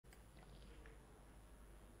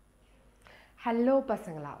Hello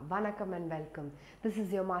Pasangala, Vanakkam and welcome. This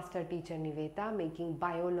is your master teacher Nivetha making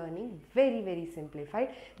bio learning very simplified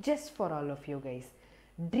just for all of you guys.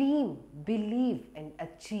 Dream, believe and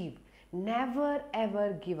achieve. Never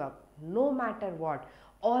ever give up, no matter what.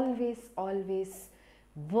 Always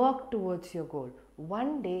work towards your goal.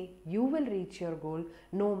 One day you will reach your goal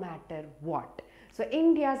no matter what. So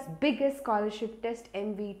India's biggest scholarship test,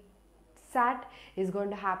 𝒚𝒐𝒖𝒓 is going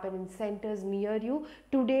to happen in centers near you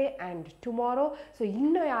today and tomorrow. So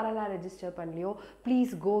இன்னும் யாரெல்லாம் register பண்ணலையோ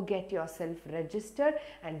please go get yourself registered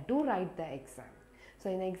and do write the exam. So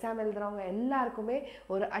இந்த exam எழுதுறவங்க எல்லாருக்குமே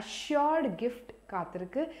ஒரு assured gift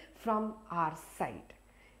காத்திருக்கு from our side.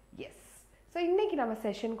 Yes. So இன்னைக்கு நம்ம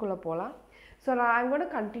செஷனுக்குள்ள போலாம். So I'm going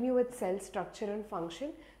to continue with cell structure and function.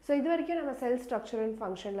 So இது வரைக்கும் நம்ம cell structure and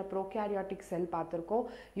functionல prokaryotic cell பார்த்திருக்கோம்,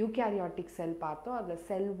 eukaryotic cell பார்த்தோம், அதுல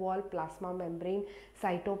cell wall, plasma membrane,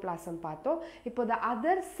 cytoplasm பார்த்தோம். இப்போ the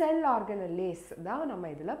other cell organelles தான் நம்ம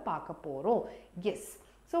இதுல பார்க்க போறோம். Yes.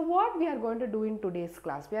 So what we are going to do in today's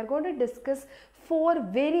class? We are going to discuss four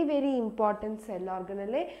very important cell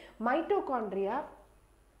organelles: mitochondria,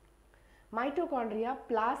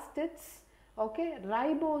 plastids, okay,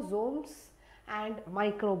 ribosomes and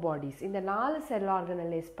microbodies. இந்த நாலு cell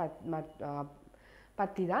organelles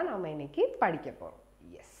பத்தி தான் நாம இன்னைக்கு படிக்க போறோம்.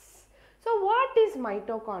 Yes. So what is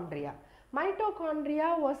mitochondria? Mitochondria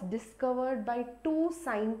was discovered by two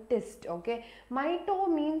scientists, okay. Mito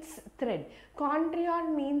means thread, chondrion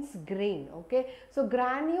means grain, okay. So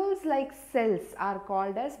granules like cells are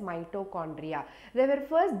called as mitochondria. They were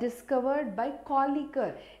first discovered by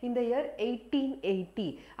Colliker in the year 1880.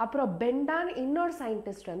 அப்புறம் பெண்டான் இன்னொரு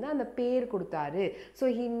scientist வந்து அந்த பேர் கொடுத்தாரு. So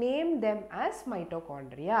he named them as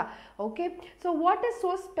mitochondria, okay. So what is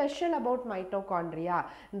so special about mitochondria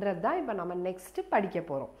ன்றதா இப்ப நம்ம next படிக்க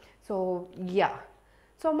போறோம். So yeah,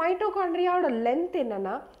 so mitochondria oda length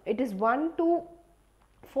enna, it is 1 to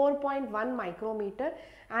 4.1 micrometer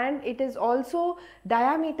and it is also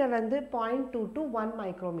diameter and 0.2 to 1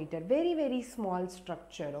 micrometer. Very small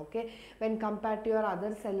structure, okay, when compared to your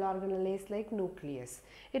other cell organelles like nucleus.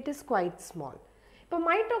 It is quite small. இப்போ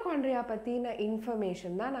mitochondria பற்றின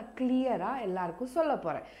information தான் நான் கிளியராக எல்லாருக்கும் சொல்ல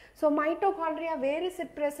போகிறேன். So mitochondria where is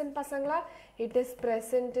it present பசங்களா? It is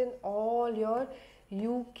present in all your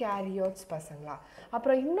eukaryotes பசங்களா.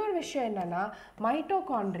 அப்புறம் இன்னொரு விஷயம் என்னென்னா,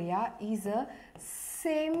 மைட்டோகாண்ட்ரியா இஸ் அ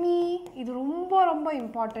செமி, இது ரொம்ப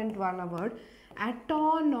important word,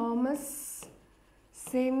 autonomous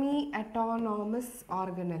semi-autonomous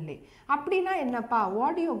organelle. அப்படினா என்னப்பா?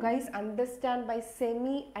 What do you guys understand by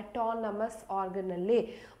semi-autonomous organelle?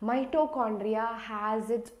 Mitochondria has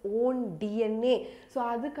its own DNA. So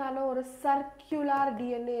அதுக்கான ஒரு circular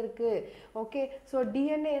DNA இருக்கு. Okay, so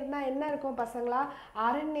DNA இருந்தா என்ன இருக்கும் பசங்களா?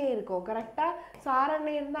 RNA இருக்கும், கரெக்ட்டா? So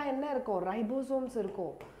RNA இருந்தா என்ன இருக்கும்? Ribosomes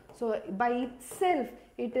இருக்கும். So by itself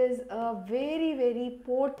it is a very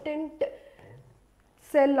potent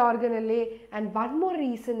cell organelle. And one more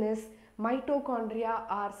reason is mitochondria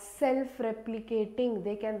are self-replicating.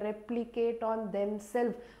 They can replicate on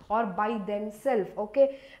themselves or by themselves, okay,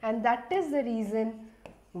 and that is the reason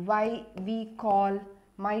why we call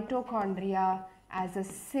mitochondria as a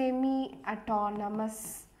semi-autonomous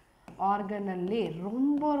organelle.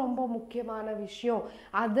 ரொம்ப முக்கியமான விஷயம்.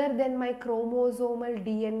 Other than my chromosomal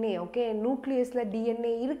DNA, okay, nucleusல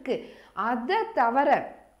DNA இருக்கு, அதை தவிர,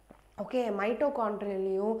 okay, mitochondria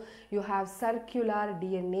you have circular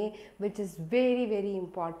DNA, which is very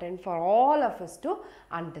important for all of us to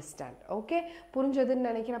understand. Okay, புரிஞ்சதுன்னு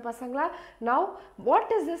நினைக்கிறேன் பசங்களா. Now what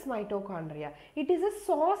is this mitochondria? It is a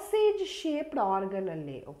sausage shaped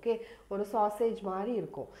organelle, okay, ஒரு sausage மாதிரி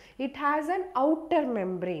இருக்கும். It has an outer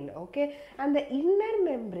membrane, okay, and the inner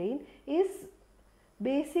membrane is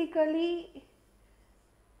basically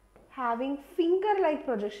having finger like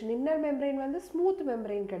projection. Inner membrane வந்து smooth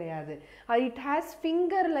membrane கிடையாது, it has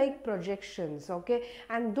finger like projections, okay,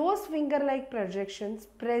 and those finger like projections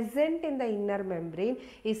present in the inner membrane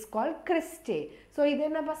is called cristae. So இது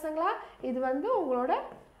என்ன பசங்களா? இது வந்து உங்களோட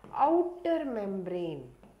outer membrane,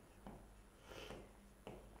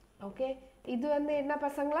 okay. இது வந்து என்ன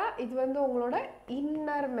பசங்களா? இது வந்து உங்களோட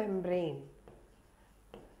inner membrane,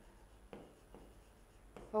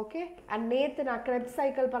 okay. And நேத்து நான் Krebs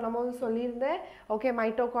cycle பண்ணும்போது சொல்லியிருந்தேன், okay,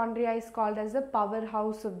 mitochondria is called as the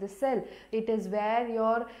powerhouse of the cell. It is where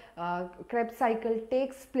your Krebs cycle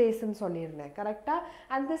takes place ன்னு சொல்லியிருந்தேன், கரெக்டா?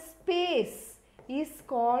 And the space is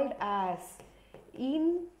called as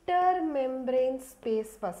intermembrane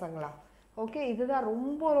space பசங்களா, okay. இதுதான்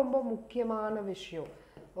ரொம்ப முக்கியமான விஷயம்,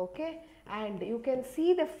 okay. And you can see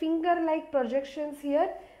the finger like projections here,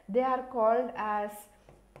 they are called as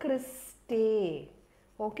cristae.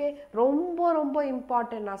 Okay ரொம்ப ரொம்ப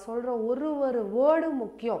இம்பார்ட்டன்ட் நான் சொல்கிற ஒரு வேர்டு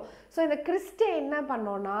முக்கியம் ஸோ இந்த கிறிஸ்டே என்ன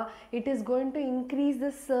பண்ணோன்னா it is going to increase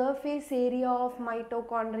the surface area of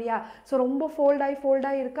mitochondria so ரொம்ப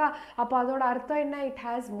ஃபோல்டாகி இருக்கா அப்போ அதோட அர்த்தம் என்ன it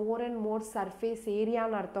has more and more surface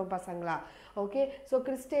ஏரியான்னு அர்த்தம் பசங்களா ஓகே ஸோ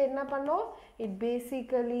கிறிஸ்டே என்ன பண்ணோம் it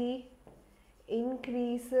basically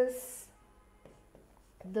increases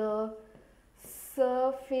the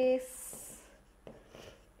surface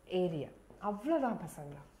area அவ்வளோதான்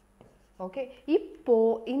பசங்களா ஓகே இப்போ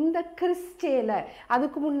இந்த கிறிஸ்டேல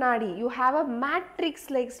அதுக்கு முன்னாடி you have a matrix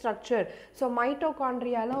like structure so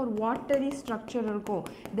மைட்டோகாண்ட்ரியால ஒரு வாட்டரி ஸ்ட்ரக்சர் இருக்கும்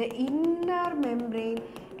the inner membrane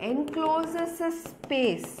encloses a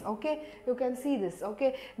space okay you can see this okay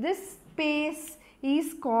this space is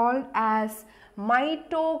called as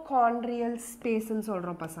mitochondrial space ன்னு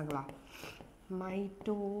சொல்றோம் பசங்களா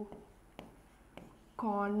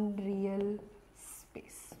mitochondrial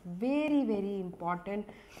space very very important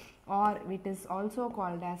or it is also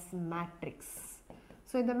called as matrix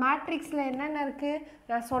so இந்த matrixல என்னென்ன இருக்கு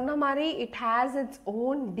நான் சொன்ன மாதிரி it has its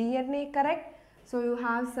own DNA correct so you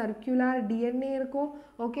have circular DNA இருக்கும்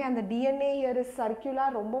okay and the DNA here is circular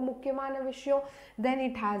ரொம்ப முக்கியமான விஷயம் then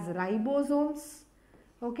it has ribosomes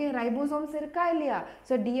okay ribosomes இருக்கா இல்லையா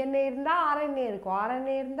so DNA இருந்தா RNA இருக்கும்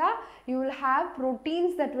RNA இருந்தா you will have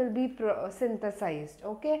proteins that will be synthesized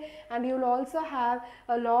okay and you will also have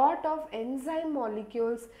a lot of enzyme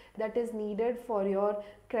molecules that is needed for your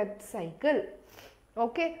Krebs cycle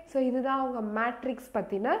okay so இதுதான் உங்க matrix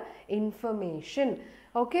பத்தின information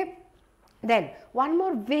okay then one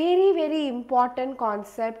more very very important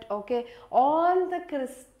concept okay on the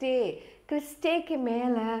cristae ke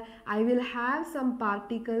mela I will have some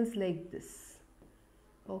particles like this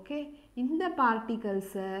okay இந்த particles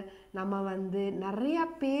நம்ம வந்து நிறைய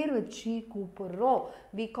பேர் வச்சு கூப்பிடுறோம்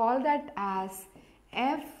we call that as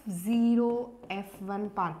F0F1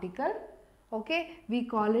 particle okay we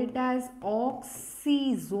call it as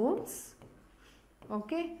oxysomes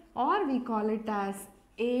okay or we call it as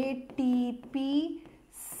ATP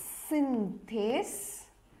synthase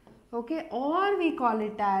okay or we call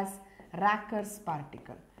it as Racker's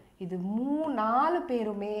particle இது நாலு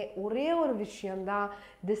பேருமே ஒரே ஒரு விஷயம் தான்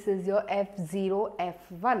this is your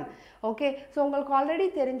F0F1 okay so உங்களுக்கு already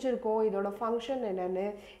தெரிஞ்சிருக்கும் இதோட ஃபங்க்ஷன் என்னன்னு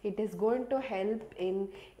it is going to help in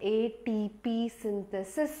ATP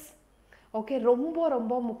synthesis okay ரொம்ப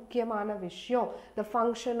ரொம்ப முக்கியமான விஷயம் the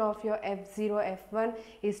function of your F0F1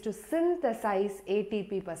 is to synthesize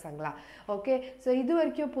ATP பசங்களா okay so இது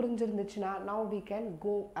வரைக்கும் புரிஞ்சிருந்துச்சுனா now we can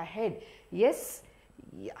go ahead yes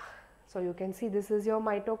yeah so you can see this is your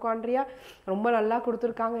mitochondria ரொம்ப நல்லா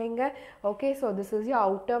கொடுத்திருக்காங்க இங்க okay so this is your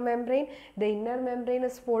outer membrane the inner membrane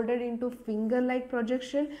is folded into finger like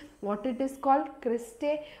projection what it is called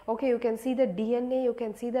cristae okay you can see the DNA you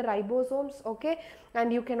can see the ribosomes okay and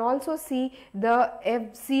you can also see the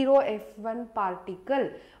F0F1 particle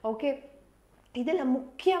okay இதில்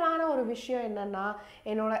முக்கியமான ஒரு விஷயம் என்னன்னா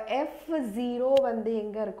என்னோட F0 வந்து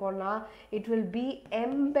எங்க இருக்கும்னா it will be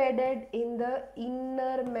embedded in the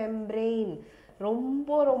inner membrane ரொம்ப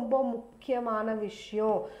ரொம்ப முக்கியமான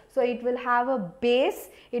விஷயம் so it will have a base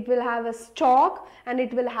it will have a stalk and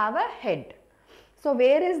it will have a head so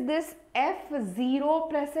where is this F0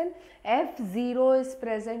 present F0 is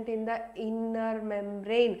present in the inner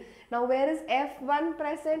membrane now where is F1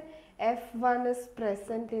 present F1 is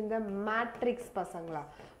present in the matrix பசங்களா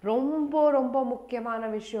ரொம்ப ரொம்ப முக்கியமான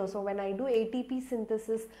விஷயம் so when I do ATP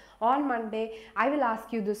synthesis on Monday I will ask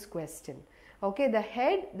you this question okay the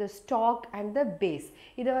head the stalk and the base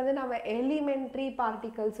இது வந்து நாம elementary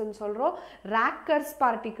particles ன்னு சொல்றோம் Racker's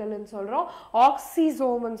particle ன்னு சொல்றோம்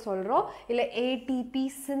oxysome ன்னு சொல்றோம் இல்ல ATP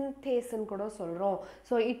synthase ன்னு கூட சொல்றோம்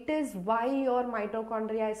so it is why your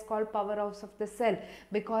mitochondria is called powerhouse of the cell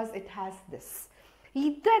because it has this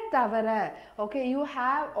இதை தவிர okay you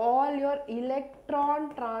have all your electron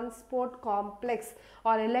transport complex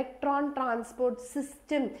or electron transport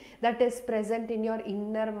system that is present in your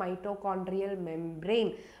inner mitochondrial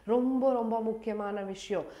membrane ரொம்ப ரொம்ப முக்கியமான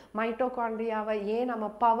விஷயம் மைட்டோகாண்ட்ரியாவை ஏன் நம்ம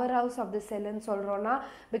power house of the செல்லுன்னு சொல்கிறோன்னா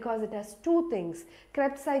because it has two things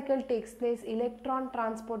Krebs cycle takes place electron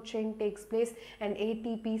transport chain takes place and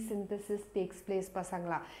ATP synthesis takes place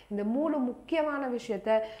பசங்களா இந்த மூணு முக்கியமான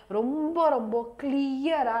விஷயத்தை ரொம்ப ரொம்ப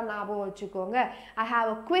கிளியராக ஞாபகம் வச்சுக்கோங்க I have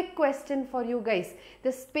a quick question for you guys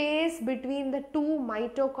the space between the two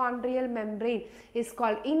mitochondrial membrane is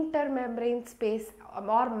called intermembrane space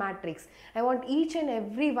or matrix I want each and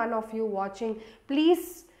every one of you watching please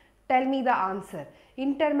tell me the answer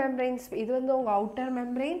intermembrane இது வந்து உங்க outer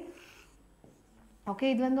membrane okay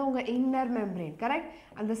இது வந்து உங்க inner membrane correct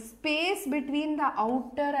and the space between the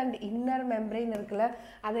outer and inner membrane இருக்குல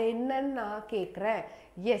அது என்னன்னு நான் கேக்குறேன்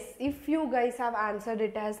Yes, if you guys have answered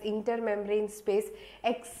it as intermembrane space,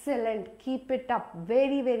 excellent, keep it up,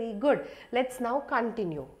 very very good. Let's now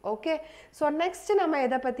continue. Okay, so next nama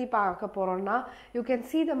edha patti paaka porona, you can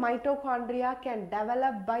see the mitochondria can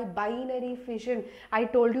develop by binary fission. I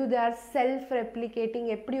told you they are self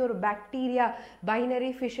replicating. Eppadi oru bacteria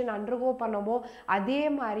binary fission undergo panamo, adhe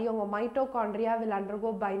mari unga mitochondria will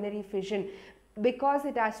undergo binary fission because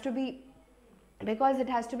it has to be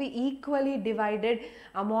equally divided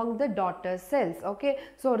among the daughter cells. Okay,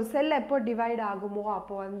 so ஒரு cell எப்போ divide ஆகுமோ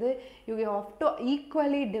அப்போ வந்து you have to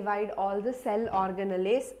equally divide all the cell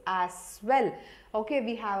organelles as well. Okay,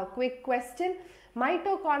 we have a quick question.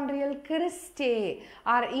 Mitochondrial cristae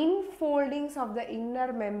are infoldings of the inner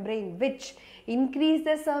membrane which increase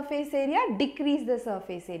the surface area, decrease the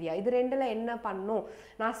surface area. இது ரெண்டுல என்ன பண்ணும்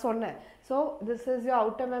நான் சொன்னேன். So this is your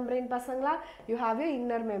outer membrane பசங்களா, you have your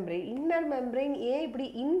inner membrane. Inner membrane ஏன் இப்படி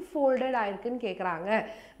infolded ஆயிருக்குன்னு கேக்குறாங்க.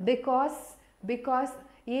 Because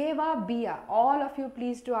A-va B-a, all of you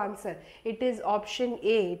please to answer. It is option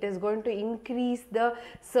A. It is going to increase the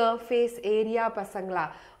surface area pasangla.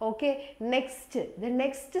 Okay, next, the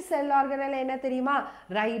next cell organelle enna theriyuma?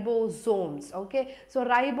 Ribosomes. Okay, so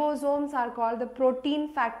ribosomes are called the protein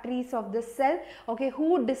factories of the cell. Okay, who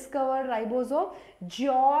discovered ribosome?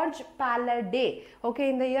 George Palade. Okay,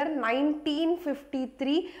 in the year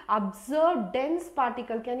 1953, observed dense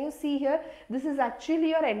particle. Can you see here? This is actually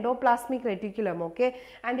your endoplasmic reticulum. Okay,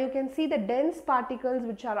 and you can see the dense particles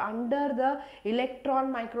which are under the electron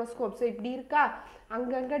microscope. So இப்படி இருக்கா,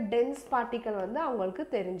 அங்கங்க dense particle வந்து அவங்களுக்கு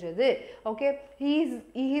தெரிஞ்சது. Okay, he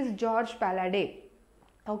is George Palade.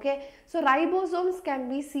 Okay, so ribosomes can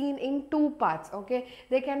be seen in two parts. Okay,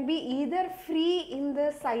 they can be either free in the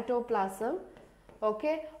cytoplasm,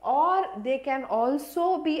 okay, or they can also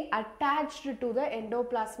be attached to the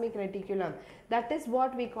endoplasmic reticulum. That is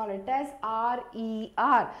what we call it as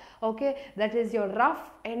RER. Okay, that is your rough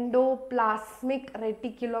endoplasmic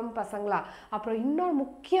reticulum pasangla. அப்புறம் இன்னொரு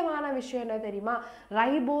முக்கியமான விஷயம் என்ன தெரியுமா?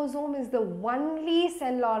 Ribosome is the only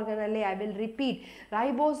cell organelle, I will repeat,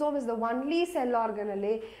 ribosome is the only cell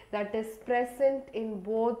organelle that is present in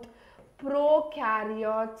both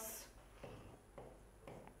prokaryotes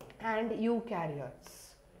and eukaryotes.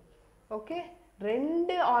 Okay,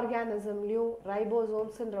 ரெண்டு ஆர்கானிசம்லயும்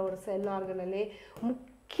ரைபோசோம்ஸ்ன்ற ஒரு செல் ஆர்கனலே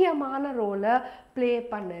முக்கியமான ரோலை ப்ளே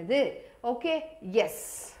பண்ணுது. Okay, S,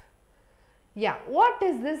 yeah, what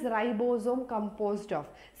is this ribosome composed of?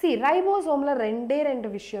 See, ribosomeல ரெண்டு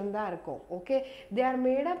விஷயம் தான் இருக்கும். Okay, they are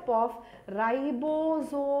made up of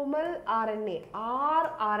ribosomal RNA,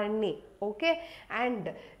 rRNA. Okay, and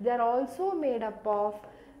they are also made up of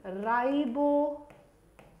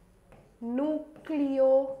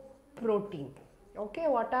ribonucleoprotein. Okay,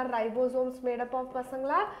 what are ribosomes made up of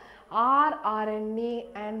pasangla? rRNA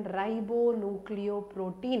and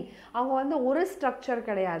ribonucleoprotein. அவங்க வந்து ஒரு structure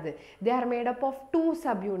கிடையாது. They are made up of two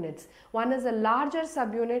subunits. One is a larger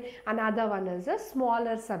subunit, another one is a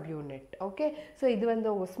smaller subunit. Okay, so இது வந்து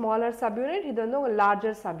உங்க smaller subunit, இது வந்து உங்க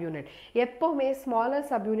larger subunit. எப்பவுமே smaller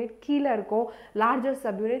subunit கீழ இருக்கும், larger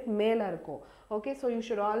subunit மேல இருக்கும். Okay, so you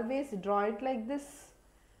should always draw it like this.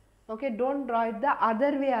 Okay, don't draw it the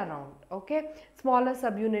other way around. Okay, smaller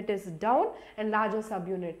subunit is down and larger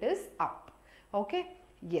subunit is up. Okay,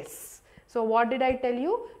 yes. So what did I tell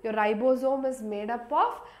you? Your ribosome is made up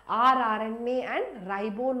of rRNA and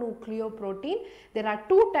ribonucleoprotein. There are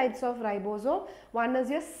two types of ribosome. One is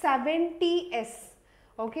your 70S.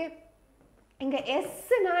 Okay, இங்க S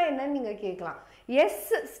na enna நீங்க கேட்கலாம். S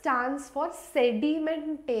stands for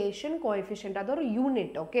sedimentation coefficient. அது ஒரு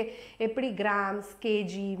unit. Okay, எப்படி grams,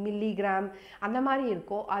 KG, milligram அந்த மாதிரி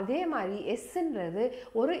இருக்கோ அதே மாதிரி Sன்றது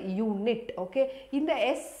ஒரு யூனிட். ஓகே, இந்த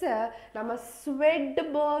S நம்ம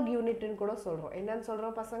ஸ்வெட்பர்க் யூனிட்னு கூட சொல்றோம். என்னன்னு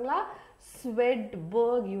சொல்றோம் பசங்களா?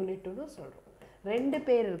 ஸ்வெட்பர்க் யூனிட்னு சொல்றோம். ரெண்டு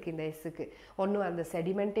பேர் இருக்கு இந்த Sக்கு. ஒன்று அந்த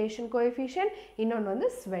sedimentation coefficient, இன்னொன்று வந்து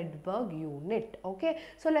Swedberg unit. Okay,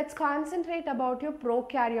 so let's concentrate about your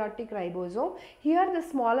prokaryotic ribosome. Here the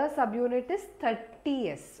smaller subunit is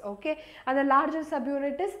 30S. Okay, and the larger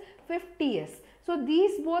subunit is 50S. So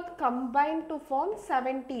these both combine to form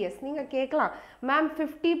 70S. நீங்க கேட்கலாம், ma'am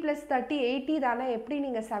 50 plus 30 80 தானே, எப்படி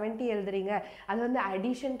நீங்க 70 எழுதுறீங்க? அது வந்து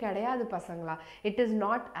addition கிடையாது பசங்களா. It is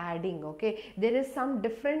not adding. Okay, there is some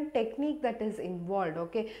different technique that is involved.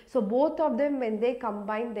 Okay, so both of them when they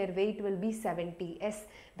combine their weight will be 70S.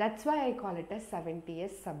 That's why I call it as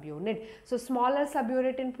 70s subunit. So smaller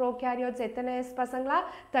subunit in prokaryotes எத்தனை S பசங்களா?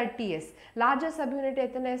 30s. Larger subunit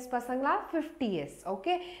எத்தனை S பசங்களா? 50s.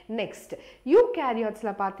 Okay. Next, eukaryotes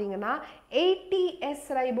பார்த்தீங்கன்னா 80s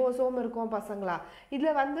ribosome இருக்கும் பசங்களா.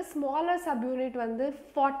 இதில் வந்து smaller subunit வந்து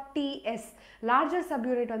 40s. Larger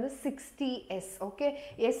subunit வந்து 60s. Okay.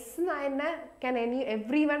 S na என்ன? Can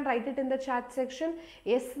everyone write it in the chat section?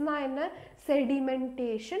 S na என்ன?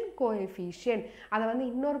 Sedimentation coefficient. அதை வந்து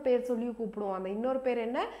இன்னொரு பேர் சொல்லி கூப்பிடுவோம். அந்த இன்னொரு பேர்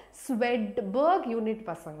என்ன? Swedberg unit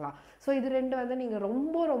பசங்களா. ஸோ இது ரெண்டு வந்து நீங்கள்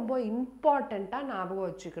ரொம்ப ரொம்ப இம்பார்ட்டண்ட்டாக ஞாபகம்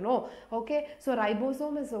வச்சுக்கணும். Okay, so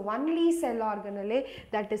ribosome is only sell ஆர்கனலே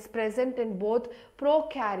that is present in both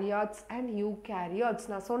prokaryotes and eukaryotes.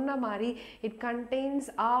 நான் சொன்ன மாதிரி it contains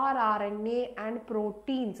rRNA and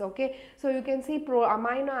proteins. Okay, so you can see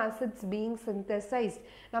amino acids being synthesized.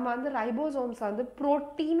 நம்ம வந்து ரைபோசோம்ஸ் வந்து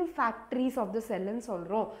protein factories of the cell ன்னு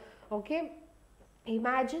சொல்கிறோம். Okay,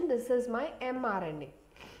 imagine this is my mRNA.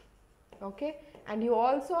 Okay, and you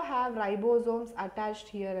also have ribosomes attached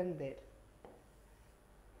here and there.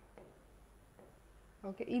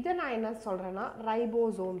 Okay, இதை நான் என்ன சொல்கிறேன்னா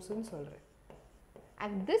ரைபோசோம்ஸ்ன்னு சொல்கிறேன்.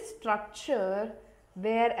 And this structure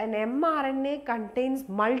where an mRNA contains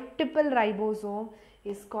multiple ribosome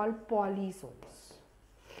is called polysomes.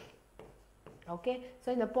 Okay, so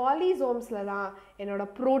இந்த polysomes-ல தான் என்னோட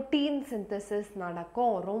protein synthesis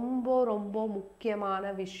நடக்கும். ரொம்ப ரொம்ப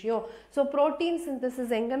முக்கியமான விஷயம். So protein synthesis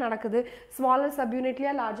எங்க நடக்குது? Smaller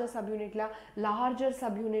subunitல, larger subunitல, larger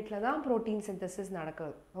subunitல தான் protein synthesis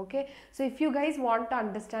நடக்குது. Okay, so if you guys want to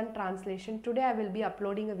understand translation, today I will be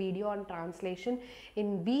uploading a video on translation in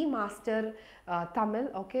𝒚𝒐𝒖𝒓 Tamil.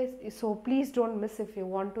 Okay, so please don't miss if you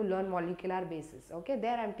want to learn molecular basis. Okay,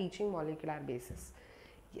 there I am teaching molecular basis.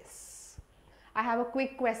 Yes, I have a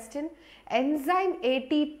quick question. Enzyme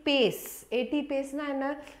ATPase. ATPase na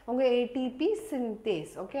enna? Unga ATP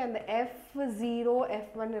synthase. Okay, and the F0,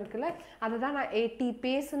 F1 irukla. Adha na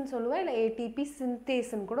ATPase nu solluva illa ATP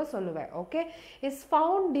synthase nu kuda solluva. Okay, is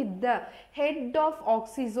found in the head of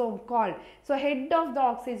oxysome called. So head of the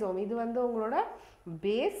oxysome. Idu vandu ungaloda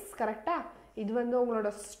base, correct ah? Idu vandu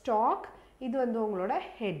ungaloda stalk. இது வந்து உங்களோட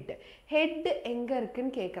head. Head எங்கே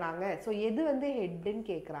இருக்குன்னு கேட்குறாங்க. So எது வந்து ஹெட்டுன்னு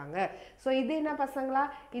கேட்குறாங்க. So இது என்ன பசங்களா?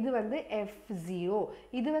 இது வந்து F0.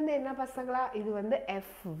 இது வந்து என்ன பசங்களா? இது வந்து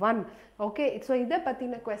F1. ஓகே, ஸோ இதை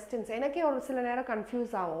பற்றின கொஸ்டின்ஸ் எனக்கே ஒரு சில நேரம்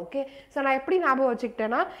கன்ஃபியூஸ் ஆகும். ஓகே, ஸோ நான் எப்படி ஞாபகம்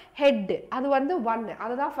வச்சுக்கிட்டேன்னா ஹெட் அது வந்து 1,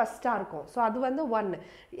 அதுதான் ஃபஸ்ட்டாக இருக்கும். ஸோ அது வந்து 1.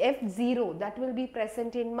 F0 that will be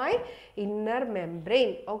present in my inner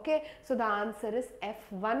membrane. Okay, so the answer is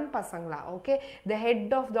F1 பசங்களா. Okay, the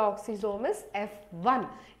head of the oxysome is F1.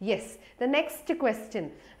 Yes, the next question.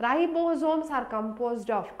 Ribosomes are composed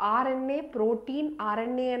of RNA, protein,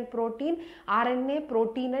 RNA and protein, RNA,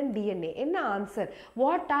 protein and DNA. In the answer,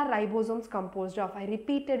 what are ribosomes composed of? I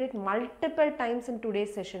repeated it multiple times in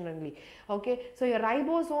today's session only. Okay, so your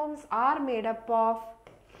ribosomes are made up of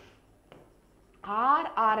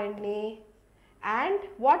rRNA and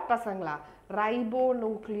what pasangla?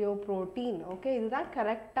 Ribonucleoprotein. Okay, this is the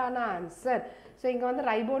correct answer. So inga vandu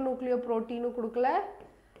ribonucleoprotein kudukala,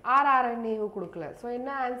 rRNA kudukala. So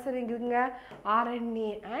enna answer inga? RNA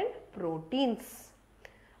and proteins.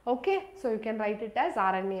 Okay, so you can write it as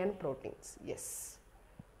RNA and proteins. Yes.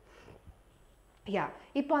 Yeah,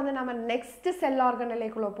 இப்போ வந்து நம்ம next cell organelle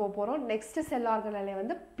குள்ள போறோம். Next cell organelle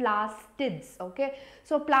வந்து plastids. Okay,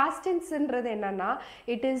 so plastids ன்றது என்னன்னா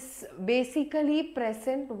it is basically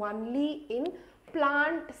present only in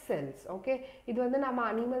plant cells. Okay, இது வந்து நம்ம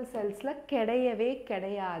animal cellsல கிடையவே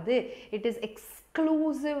கிடையாது. It is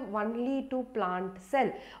exclusive only to plant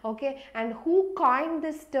cell. Okay, and who coined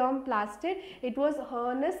this term plastid? It was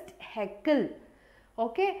Ernest Haeckel.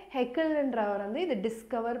 Okay, Haeckel என்றவர் வந்து இதை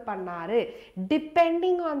டிஸ்கவர் பண்ணாரு.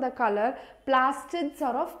 Depending on the color, plastids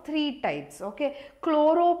are of 3 types. Okay,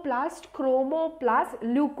 chloroplast, chromoplast,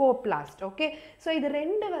 leucoplast. Okay, so இது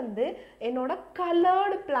ரெண்டு வந்து என்னோட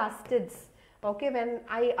colored plastids. Okay, when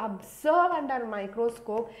I observe under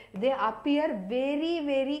microscope, they appear very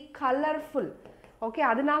very colorful. Okay,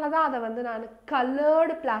 அதனால தான் அதை வந்து நான்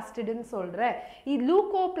colored plastid ன்னு சொல்றேன். இது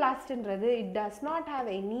leucoplastன்றது it does not have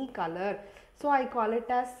any color. So I call it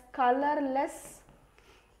as colorless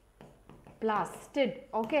plastid.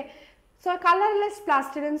 Okay, so colorless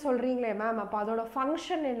plastid ன்னு சொல்றீங்களே மேம், அப்போ அதோட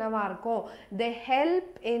ஃபங்க்ஷன் என்னவா இருக்கும்? They help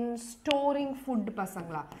in storing food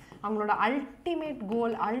பசங்களா. அவங்களோட அல்டிமேட்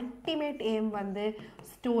கோல், அல்டிமேட் எய்ம் வந்து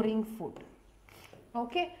storing food.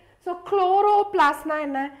 Okay, so chloroplast na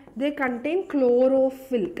enna? They contain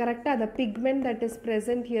chlorophyll. Correct? The pigment that is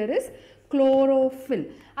present here is chlorophyll.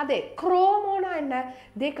 அதே குரோமோனா என்ன?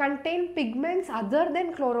 They contain pigments other than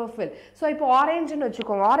chlorophyll. So இப்போ orange ன்னு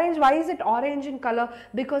வெச்சுக்கோங்க. Orange, why is it orange in color?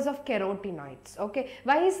 Because of carotenoids. Okay,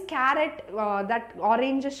 why is carrot that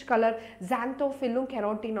orangish color? xanthophyllum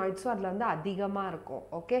carotenoids அதுல வந்து அதிகமா இருக்கும்.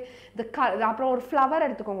 Okay, அப்புறம் ஒரு flower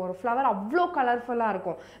எடுத்துக்கோங்க. ஒரு flower அவ்ளோ கலர்ஃபுல்லா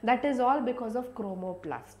இருக்கும். That is all because of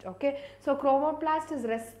chromoplast. Okay, so chromoplast is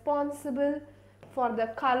responsible for the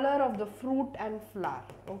color of the fruit and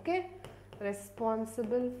flower. Okay,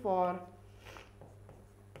 responsible for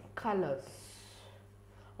colors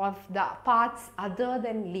of the parts other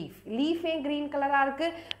than leaf. Leaf is green color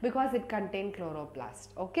because it contains chloroplast.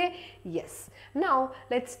 Okay, yes. Now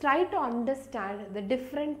let's try to understand the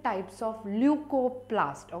different types of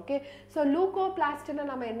leucoplast. Okay, so leucoplast na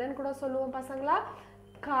nama enna kuda solluvom pasangala?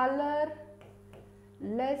 Colorless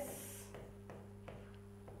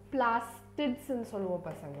plastids ன்னு சொல்லுவோம்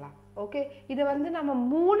பசங்களா. Okay, இது வந்து நம்ம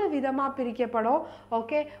மூணு விதமா பிரிக்கப்படும்.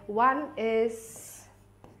 Okay, one is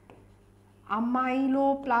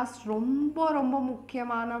amyloplast, ரொம்ப ரொம்ப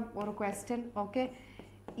முக்கியமான ஒரு question. Okay,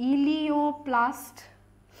 ilioplast,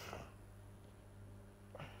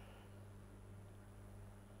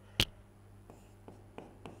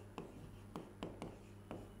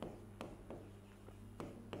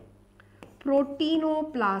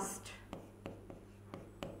 proteinoplast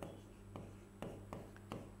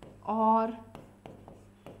or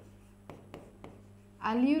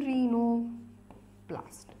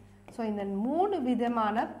allurinoplast. So இந்த மூணு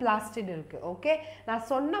விதமான பிளாஸ்டிட் இருக்கு. ஓகே, நான்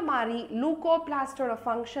சொன்ன மாதிரி லூகோபிளாஸ்டோட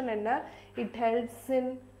ஃபங்க்ஷன் என்ன? It helps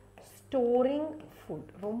in storing food.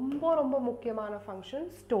 ரொம்ப ரொம்ப முக்கியமான ஃபங்க்ஷன்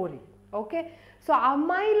ஸ்டோரிங். ஓகே, ஸோ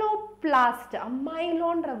அமைலோபிளாஸ்ட்,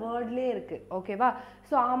 அமைலோன்ற வேர்ட்லேயே இருக்கு. ஓகேவா?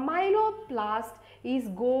 So அமைலோபிளாஸ்ட் is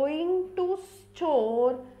going to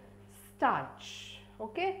store starch.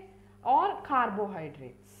 Okay, or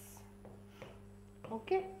carbohydrates.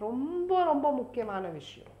 Okay, ரொம்ப ரொம்ப முக்கியமான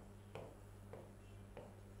விஷயம்.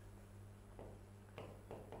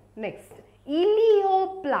 Next,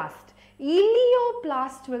 ilioplast.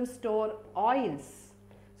 Ilioplast will store oils.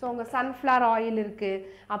 So உங்க sunflower oil இருக்கு,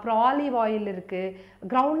 அப்புறம் olive oil இருக்கு,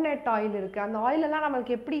 groundnut oil இருக்கு. அந்த oil எல்லாம்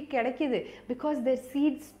நமக்கு எப்படி கிடைக்குது? Because their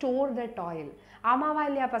seeds store that oil. ஆமாவா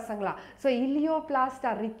இல்லையா பசங்களா? So ilioplast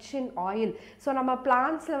are rich in oil. So நம்ம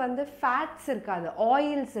பிளான்ட்ஸ்ல வந்து ஃபேட்ஸ் இருக்காது,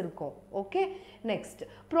 ஆயில்ஸ் இருக்கும். Okay, next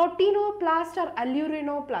proteinoplast or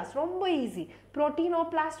allurinoplast. ரொம்ப easy.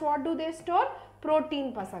 proteinoplast, what do they store? Protein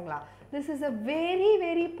பசங்களா. This is a very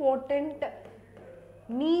very potent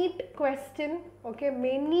NEET question. Okay,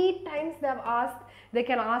 many times they have asked, they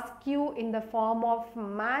can ask you in the form of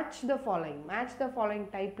match the following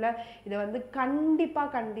type la idu vandu kandipa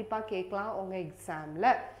kekkalam unga exam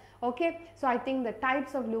la. Okay, so I think the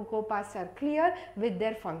types of leucoplasts are clear with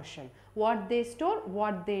their function, what they store,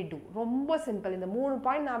 what they do. Romba simple. இந்த 3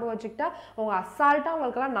 point ஞாபகம் வச்சுக்கிட்டா உங்க அசால்ட்டா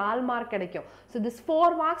உங்களுக்கு 4 mark கிடைக்கும். So this 4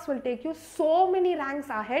 marks will take you so many ranks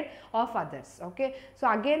ahead of others. Okay, so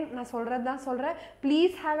again நான் சொல்றேன்,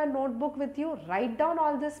 please have a notebook with you, write down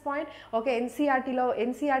all this point. Okay,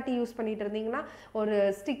 NCERT use பண்ணிட்டு இருந்தீங்கன்னா ஒரு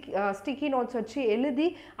sticky notes வச்சு எழுதி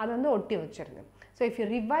அதை வந்து ஒட்டி வச்சிருங்க. So if you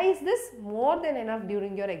revise this, more than enough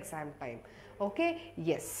during your exam time. Okay,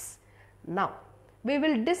 yes. Now we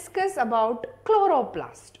will discuss about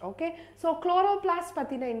chloroplast. Okay, so chloroplast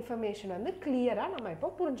pathina information வந்து clear-ஆ நம்ம இப்போ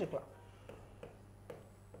புரிஞ்சுக்கலாம்.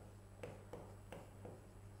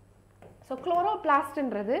 So chloroplast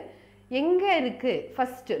ன்றது எங்க இருக்கு?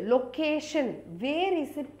 First location, where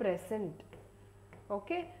is it present?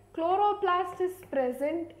 Okay, chloroplast is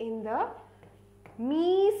present in the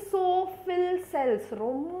mesophil cells.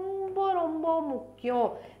 ரொம்ப ரொம்ப முக்கியம்.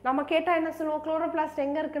 நம்ம கேட்டா என்ன சொல்லுவோம்? chloroplast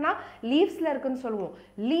எங்க இருக்குன்னா லீவ்ஸ்ல இருக்குன்னு சொல்லுவோம்.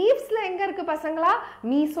 லீவ்ஸ்ல எங்க இருக்கு பசங்களா?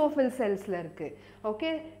 mesophil cellsல இருக்கு.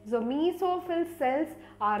 Okay, so mesophil cells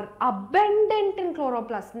are abundant in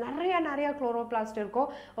chloroplast. நிறைய chloroplast இருக்கும்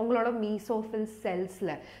உங்களோட mesophil cellsல.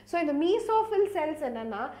 So இந்த mesophil cells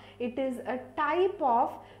என்னன்னா it is a type of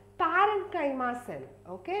parenchyma cell.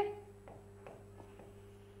 Okay,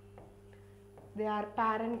 they are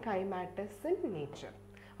parenchymatous in nature.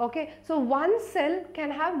 Okay, so one cell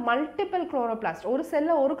can have multiple chloroplasts. ஒரு செல்ல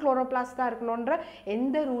ஒரு chloroplast தான் இருக்கணும்ன்ற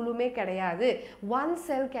எந்த ரூலுமே கிடையாது. One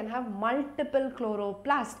cell can have multiple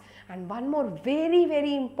chloroplasts. And one more very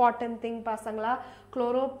very important thing பசங்களா,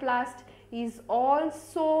 chloroplast is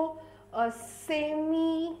also a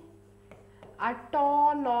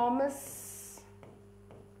semi-autonomous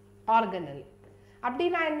organelle.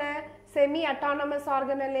 அப்படின்னா என்ன? semi-autonomous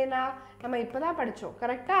organelle ஏனா நம்ம இப்பதான் படிச்சோம்.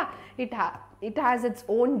 கரெக்டா? It has its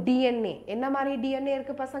own DNA. என்ன மாதிரி DNA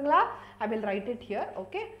இருக்கு பசங்களா? I will write it here.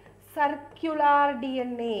 Okay, circular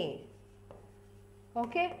DNA.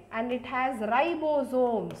 okay, and it has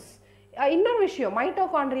ribosomes. இன்னொரு விஷயம்,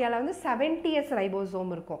 மைட்டோகாண்ட்ரியால வந்து 70s ரைபோசோம்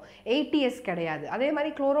இருக்கும், 80s கிடையாது. அதே மாதிரி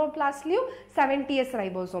குளோரோபிளாஸ்ட்லயும் 70s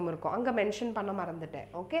ரைபோசோம் இருக்கும், அங்க மென்ஷன் பண்ண மறந்துட்டேன்.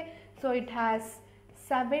 Okay, so it has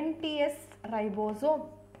 70s ribosome.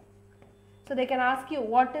 So they can ask you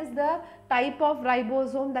what is the type of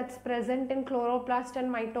ribosome that's present in chloroplast and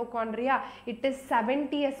mitochondria. It is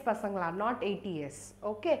 70s pasangla, not 80s.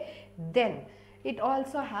 Okay, then it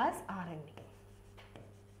also has RNA.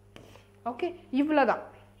 Okay, இவ்வளவுதான்.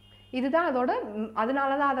 இதுதான் அதோட, அதனால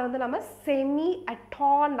தான் அதை வந்து நம்ம semi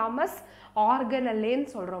autonomous ஆர்கனல்லேன்னு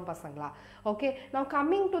சொல்கிறோம் பசங்களா. Okay, now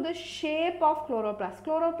coming to the shape of chloroplast.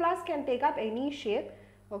 Chloroplast can take up any shape.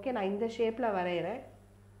 Okay, நான் இந்த ஷேப்பில் வரைகிறேன்,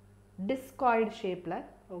 discoid ஷேப்பில்.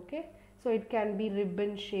 Okay, so it can be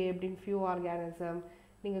ribbon shaped in few organism.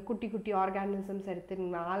 நீங்கள் குட்டி குட்டி ஆர்கானிசம்ஸ்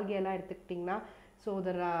எடுத்துக்கிட்டிங்கன்னா, ஆல்கேலாம் எடுத்துக்கிட்டிங்கன்னா, so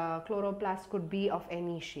the chloroplast could be of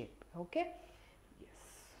any shape. Okay.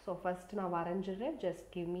 So first நான் வரைஞ்சிடுறேன், just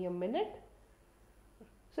give me a minute.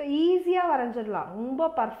 So ஈஸியாக வரைஞ்சிடலாம், ரொம்ப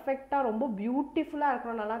பர்ஃபெக்டாக ரொம்ப பியூட்டிஃபுல்லாக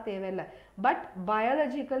இருக்கணும்னாலாம் தேவையில்லை, பட்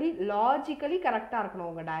பயாலஜிக்கலி லாஜிக்கலி கரெக்டாக இருக்கணும்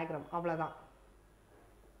உங்கள் டயக்ராம், அவ்வளோதான்.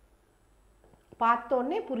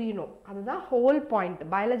 பார்த்தோன்னே புரியணும், அதுதான் ஹோல் பாயிண்ட்.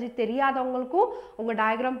 பயாலஜி தெரியாதவங்களுக்கும் உங்கள்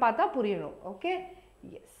டயக்ராம் பார்த்தா புரியணும். Okay,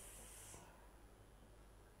 S.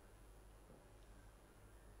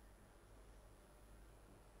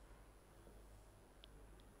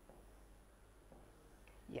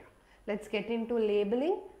 Let's get into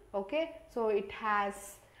labeling. Okay, so it has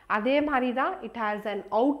adhe mari da, it has an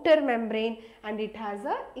outer membrane and it has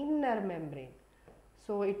a inner membrane.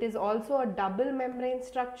 So it is also a double membrane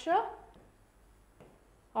structure.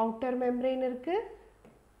 Outer membrane irukku,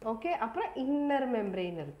 okay, apra inner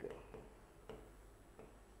membrane irukku.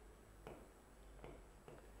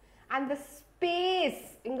 And the space,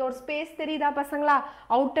 inga or space theriyudha pasangala,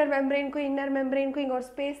 outer membrane ku inner membrane ku inga or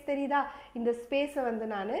space theriyudha. Indha space vandu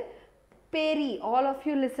nanu peri, all of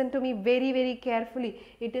you listen to me very very carefully,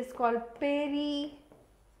 it is called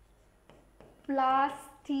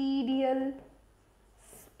periplastidial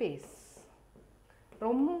space.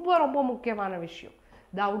 ரொம்ப ரொம்ப முக்கியமான விஷயம்.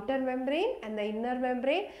 The outer membrane and the inner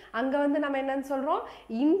membrane, அங்க வந்து நம்ம என்னன்னு சொல்றோம்,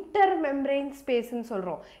 intermembrane space ன்னு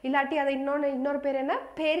சொல்றோம், இல்லாட்டி அதை இன்னொரு பேர் என்ன,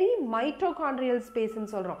 perimitochondrial space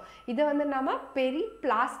ன்னு சொல்றோம். இதை வந்து நம்ம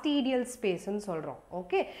periplastidial space ன்னு சொல்றோம்.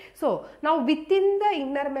 Okay, so now within the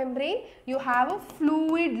inner membrane you have a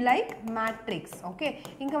fluid like matrix. Okay,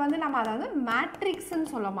 இங்க வந்து நம்ம அதாவது matrix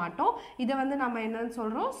ன்னு சொல்ல மாட்டோம், இதை வந்து நம்ம என்னன்னு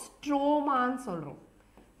சொல்றோம், stroma ன்னு சொல்றோம்.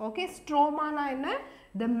 Okay, stroma na enna,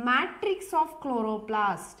 the matrix of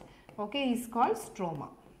chloroplast, okay, is called stroma.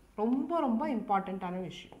 Romba romba important ana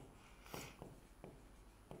vishayam.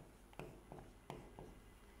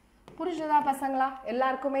 புரிஞ்சதா பசங்களா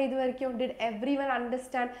எல்லாருக்குமே இது வரைக்கும்? Did everyone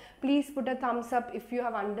understand? Please put a thumbs up if you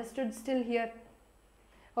have understood still here.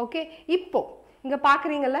 Okay, இப்போ இங்க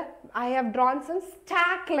பாக்குறீங்கல்ல, I have drawn some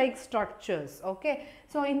stack like structures. Okay,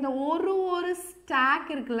 so இந்த ஒரு stack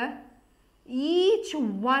இருக்குல்ல, each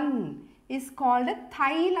one is called a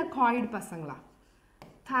thylakoid pasangla,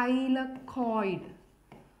 thylakoid.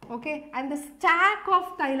 Okay, and the stack of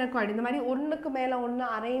thylakoid, இந்த மாதிரி ஒண்ணுக்கு மேல ஒண்ணு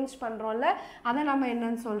அரேஞ்ச் பண்றோம்ல, அத நம்ம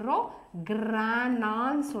என்னன்னு சொல்றோம்,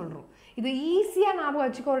 கிரானான்னு சொல்றோம். இது ஈஸியா ஞாபகம்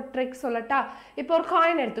வச்சுக்க ஒரு ட்ரிக் சொல்லட்டா. இப்போ ஒரு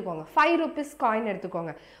காயின் எடுத்துக்கோங்க, 5 rupees காயின்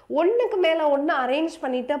எடுத்துக்கோங்க, ஒண்ணுக்கு மேல ஒண்ணு அரேஞ்ச்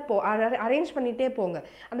பண்ணிட்டே போங்க.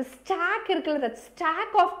 அந்த ஸ்டாக் இருக்குல்ல, that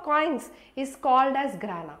stack of coins is called as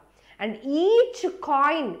grana. And each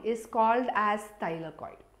coin is called as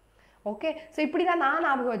thylakoid. Okay, so இப்படி தான் நான்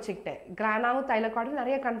ஞாபகம் வச்சுக்கிட்டேன். கிரானாவும் தைலகாய்டும்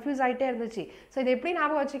நிறைய கன்ஃபியூஸ் ஆகிட்டே இருந்துச்சு. ஸோ இது எப்படி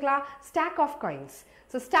ஞாபகம் வச்சுக்கலாம், stack of coins.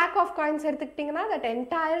 So stack of coins எடுத்துக்கிட்டிங்கன்னா, that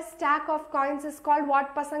entire stack of coins is called what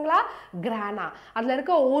பசங்களா, grana. அதில்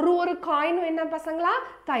இருக்க ஒரு காயினும் என்ன பசங்களா,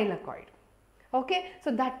 thylakoid. Okay, so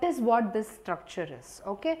that is what this structure is.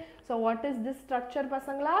 Okay, so what is this structure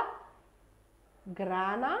பசங்களா,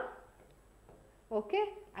 grana. Okay,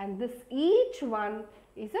 and this each one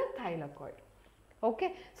is a thylakoid. Okay,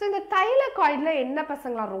 so இந்த thylakoidல என்ன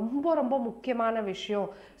பசங்களா ரொம்ப ரொம்ப முக்கியமான விஷயம்.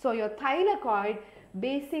 So your thylakoid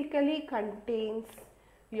basically contains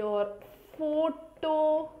your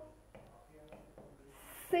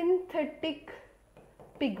photosynthetic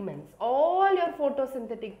pigments, all your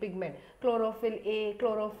photosynthetic pigment, chlorophyll A,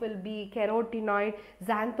 chlorophyll B, carotenoid,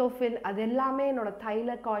 xanthophyll, அதெல்லாமே என்னோட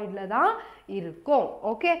thylakoidல தான் இருக்கும்.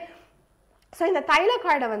 Okay, so இந்த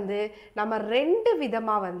thylakoid வந்து நம்ம ரெண்டு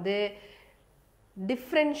விதமா வந்து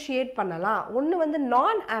differentiate பண்ணலாம். ஒன்று வந்து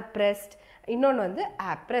நான் அப்ரெஸ்ட், இன்னொன்று வந்து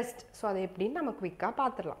அப்ரெஸ்ட். ஸோ அது எப்படின்னு நம்ம குவிக்காக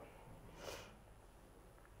பார்த்துடலாம்.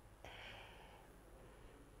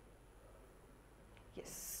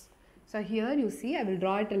 S, so here you see, I will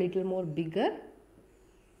draw it a little more bigger.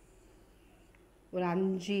 ஒரு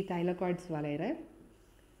 5 தைலகாய்ட்ஸ் வரைகிறேன்.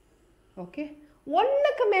 ஓகே,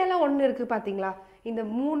 ஒன்றுக்கு மேலே ஒன்று இருக்குது பார்த்தீங்களா? இந்த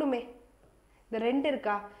மூணுமே, இந்த 2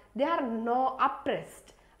 இருக்கா? They are no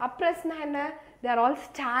abreast. அப்ரெஸ்ட்னா என்ன? They are all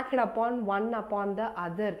stacked upon one upon the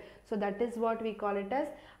other. So that is what we call it as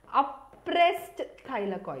appressed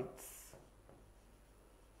thylakoids.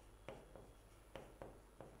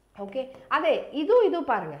 Okay, அதே இது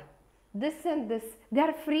பாருங்க, this and this they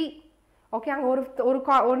are free. Okay, அங்க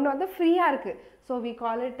ஒன்று வந்து ஃப்ரீயா இருக்கு. So we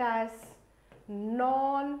call it as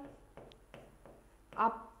non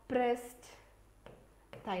appressed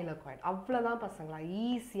thylakoid. அவ்வளவுதான் பசங்களா,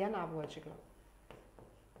 ஈஸியா ஞாபகம் வச்சுக்கலாம்.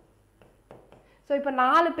 ஸோ இப்போ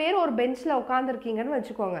 4 பேர் ஒரு பெஞ்சில் உட்காந்துருக்கீங்கன்னு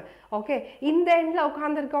வச்சுக்கோங்க. ஓகே, இந்த எண்டில்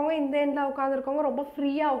உட்காந்துருக்கவங்க இந்த எண்டில் உட்காந்துருக்கவங்க ரொம்ப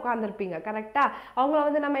ஃப்ரீயாக உட்காந்துருப்பீங்க. கரெக்டாக? அவங்கள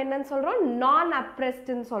வந்து நம்ம என்னன்னு சொல்கிறோம்? நான்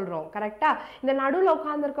அப்ரெஸ்ட்னு சொல்கிறோம். கரெக்டாக? இந்த நடுவில்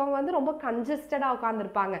உட்காந்துருக்கவங்க வந்து ரொம்ப கன்ஜஸ்டடாக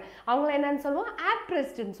உட்காந்துருப்பாங்க. அவங்கள என்னன்னு சொல்லுவோம்?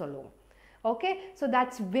 அப்ரெஸ்ட்னு சொல்லுவோம். Okay, so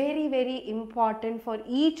that's very very important for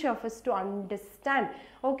each of us to understand.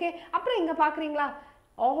 Okay, அப்புறம் இங்கே பார்க்குறீங்களா?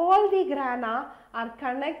 All the grana are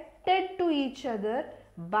connected to each other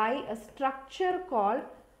by a structure called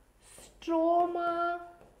stroma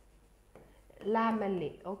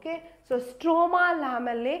lamellae. Okay, so stroma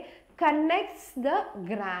lamellae connects the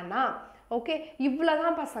grana. Okay,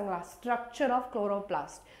 இவ்வளவுதான் பசங்களா structure of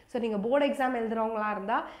chloroplast. So நீங்க board exam எழுதுறவங்களா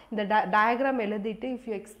இருந்தா இந்த diagram எழுதிட்டு if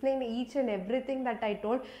you explain each and everything that I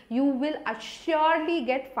told, you will assuredly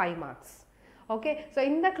get 5 marks. Okay, so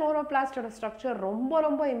இந்த chloroplast structure ரொம்ப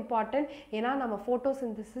ரொம்ப important. ஏன்னா நம்ம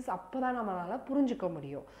photosynthesis அப்பதான் நம்மளால புரிஞ்சுக்க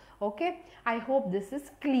முடியும். Okay, I hope this is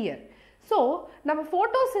clear. So நம்ம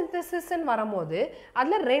photosynthesis ன்னு வரும்போது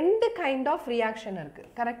அதுல 2 kind of reaction இருக்கு.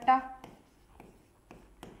 கரெக்ட்டா?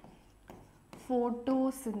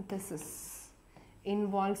 photosynthesis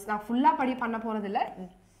involves, நான் ஃபுல்லா பண்ண போறது இல்ல,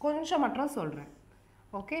 கொஞ்சம் மட்டும் சொல்றேன்.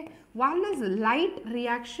 Okay, one is light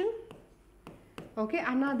reaction. Okay,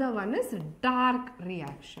 another one is dark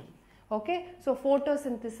reaction. Okay, so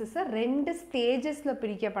photosynthesis 2 stages la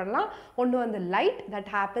பிரிக்கப்படலாம். ஒன்று வந்து light that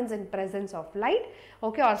happens in presence of light,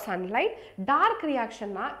 okay, or sunlight. dark reaction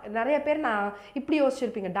னா நிறைய பேர் நான் இப்படி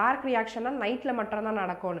யோசிச்சிருப்பீங்க, dark reaction னா நைட்ல மட்டும் தான்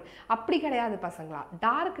நடக்கும்னு. அப்படி கிடையாது பசங்களா.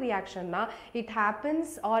 dark reaction னா it happens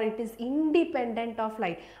or it is independent of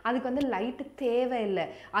light. அதுக்கு வந்து லைட் தேவையில்லை.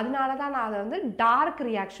 அதனால தான் நான் அதை வந்து dark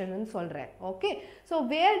reaction ன்னு சொல்றேன். Okay, so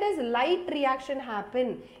where does light reaction happen?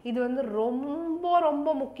 இது வந்து ரொம்ப ரொம்ப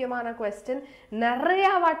முக்கியமான question. நிறைய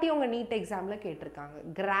வாட்டி உங்க நீட் எக்ஸாம்ல கேட்டிருக்காங்க.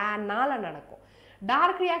 கிரானால நடக்கும்.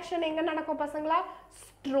 டார்க் ரியாக்ஷன் எங்க நடக்கும் பசங்களா?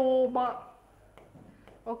 ஸ்ட்ரோமா.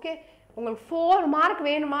 ஓகே, உங்களுக்கு 4 மார்க்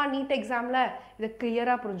வேணுமா நீட் எக்ஸாம்ல? இதை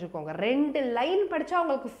கிளியரா புரிஞ்சுக்கோங்க. 2 லைன் படிச்சா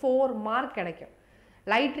உங்களுக்கு 4 மார்க் கிடைக்கும்.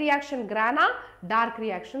 Light reaction kirana, dark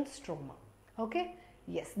reaction stroma. Okay,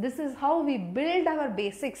 yes, this is how we build our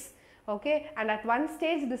basics. Okay, and at one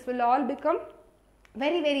stage this will all become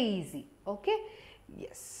very very easy. Okay,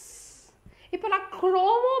 yes. இப்போ நான்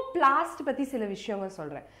chromoplast பத்தி சில விஷயங்கள்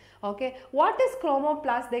சொல்றேன். Okay, what is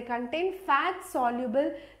chromoplast? They contain fat soluble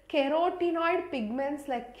carotenoid pigments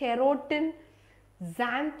like keratin,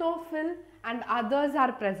 xanthophyll and others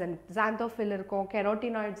are present. xanthophyll இருக்கும்,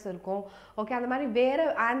 carotenoids இருக்கும். Okay, அந்த மாதிரி வேற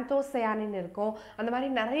anthocyanin இருக்கும். அந்த மாதிரி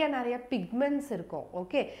நிறைய pigments இருக்கும்.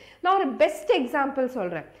 ஓகே, நான் ஒரு பெஸ்ட் எக்ஸாம்பிள்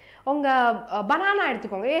சொல்றேன். உங்க பனானா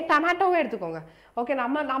எடுத்துக்கோங்க, டொமேட்டோவே எடுத்துக்கோங்க. ஓகே,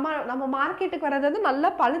 நம்ம மார்க்கெட்டுக்கு வர்றது வந்து நல்ல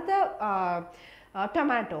பழுத்த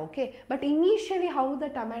tomato. Okay, but initially how the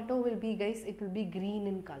tomato will be, guys? It will be green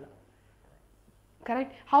in color.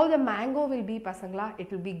 Correct? How the mango will be pasangla? It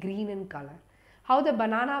will be green in color. How the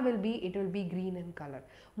banana will be? It will be green in color.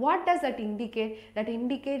 What does that indicate? That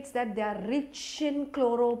indicates that they are rich in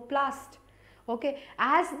chloroplast. Okay,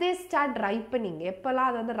 as they start ripening, எப்பலாம்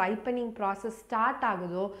அது வந்து ripening process start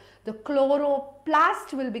ஆகுதோ, the chloroplast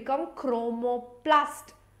will become chromoplast.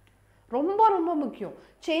 ரொம்ப ரொம்ப முக்கியம்.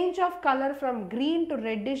 Change of color from green to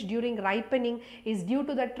reddish during ripening is due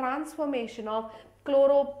to the transformation of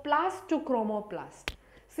chloroplast to chromoplast.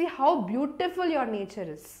 See how beautiful your nature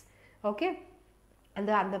is. Okay,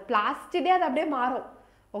 அந்த பிளாஸ்டிடே அது அப்படியே மாறும்.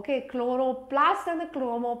 Okay, chloroplast and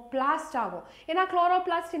chromoplast ஆகும். ஏன்னா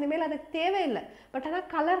chloroplast இனிமேல் அதுக்கு தேவையில்லை. பட் ஆனால்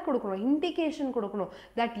கலர் கொடுக்கணும், இண்டிகேஷன் கொடுக்கணும்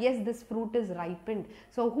that yes, this fruit is ripened.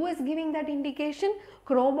 So who is giving that indication?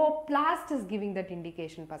 Chromoplast is giving that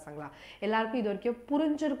indication பசங்களா. எல்லாருக்கும் இது வரைக்கும்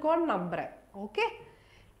புரிஞ்சிருக்கோன்னு நம்புறேன். Okay,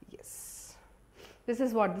 yes, this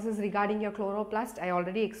is regarding your chloroplast. I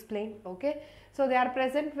already explained. Okay, so they are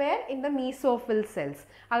present where? In the mesophyll cells.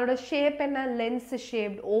 அதோட shape என்ன? lens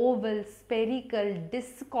shaped, oval, spherical,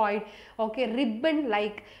 discoid, okay, ribbon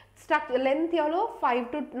like, length எவ்வளோ 5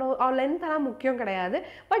 to no length எல்லாம் முக்கியம் கிடையாது,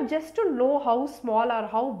 but just to know how small or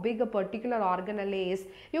how big a particular organelle is,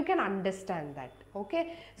 you can understand that. Okay,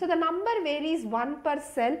 so the number varies 1 per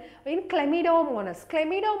cell in chlamydomonas.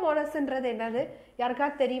 Chlamydomonas என்றது என்னது யாருக்கா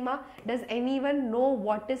தெரியுமா? Does anyone know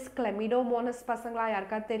what is chlamydomonas பசங்களா?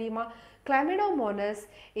 யாருக்கா தெரியுமா? Chlamydomonas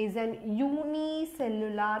is an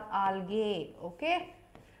unicellular algae. Okay,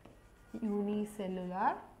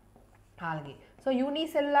 unicellular algae. So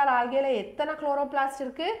unicellular algae ல எத்தனை chloroplast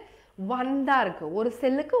இருக்கு? 1 தான் இருக்கு. ஒரு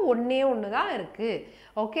செல்லுக்கு ஒண்ணே ஒண்ணு தான் இருக்கு.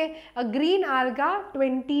 Okay, a green alga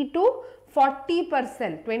 20 to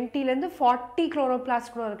 40%, 20 ல இருந்து 40 chloroplast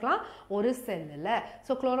கூட இருக்கலாம் ஒரு செல்லுல.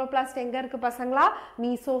 So chloroplast எங்க இருக்கு பசங்களா?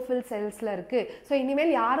 mesophil cellsல இருக்கு. So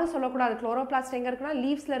இனிமேல் யாரும் சொல்லக்கூடாது chloroplast எங்க இருக்குன்னா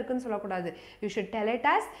leafsல இருக்குன்னு சொல்லக்கூடாது. You should tell it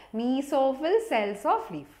as mesophil cells of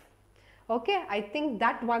leaf. Okay, I think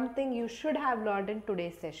that one thing you should have learned in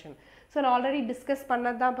today's session. So I already discussed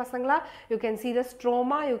pannadhaan pasangla. You can see the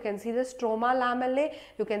stroma, you can see the stroma lamellae,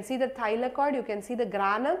 you can see the thylakoid, you can see the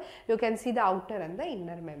granule, you can see the outer and the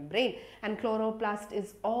inner membrane. And chloroplast is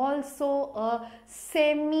also a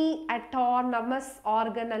semi-autonomous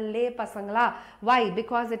organelle pasangla. Why?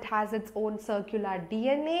 Because it has its own circular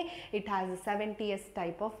DNA, it has a 70S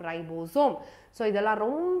type of ribosome. So இதெல்லாம்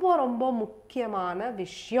ரொம்ப ரொம்ப முக்கியமான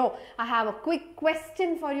விஷயம். I have a quick question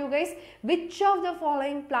for you guys. Which of the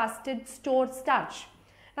following plastid stores starch?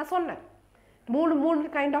 நான் சொன்னேன் மூணு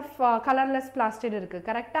kind of colorless plastid இருக்கு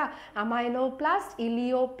கரெக்ட்டா? amyloplast,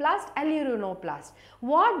 ileoplast, allurinoplast.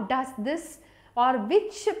 What does this or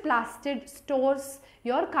which plastid stores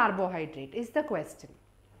your carbohydrate is the question.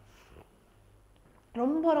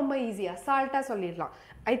 ரொம்ப ரொம்ப easy, அசால்ட்டா சொல்லிடலாம்.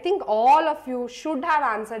 I think all of you should have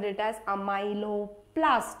answered it as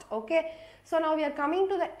amyloplast. Okay, so now we are coming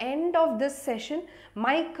to the end of this session.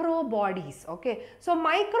 Microbodies. Okay, so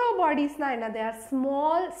microbodies na enna, they are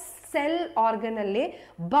small cell organelle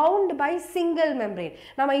bound by single membrane.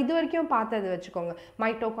 நம்ம இது வரைக்கும் பார்த்தது வெச்சுக்கோங்க,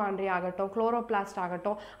 mitochondria ஆகட்டும், chloroplast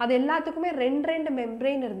ஆகட்டும், அது எல்லாத்துக்குமே ரெண்டு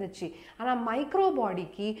மெம்பரேன் இருந்துச்சு. ஆனா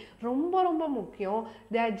மைக்ரோபாடிக்கு ரொம்ப ரொம்ப முக்கியம்,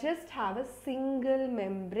 they just have a single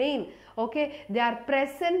membrane. Okay, they are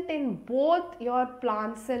present in both your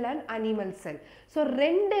plant cell and animal cell. So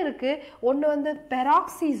ரெண்டு இருக்கு, ஒன்னு வந்து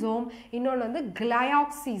peroxisome, இன்னொன்னு வந்து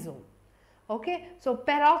glyoxisome. Okay, so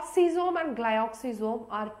peroxisome and glyoxisome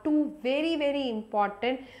are two very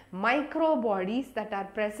important microbodies that are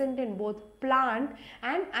present in both plant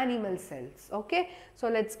and animal cells. Okay, so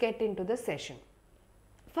let's get into the session.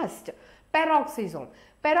 First, peroxisome.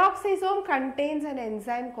 Peroxisome contains an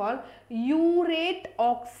enzyme called urate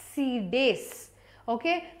oxidase.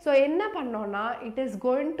 Okay, so enna pannona, it is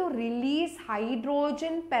going to release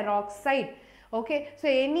hydrogen peroxide. Okay, so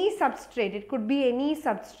any substrate, it could be any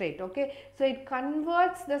substrate. Okay, so it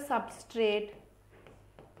converts the substrate,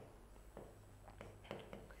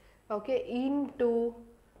 okay, into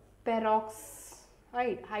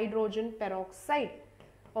peroxide, hydrogen peroxide.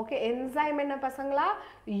 Okay, enzyme enna pasangla?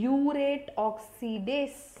 Urate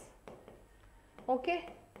oxidase. Okay,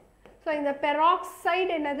 so in the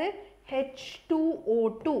peroxide enadhu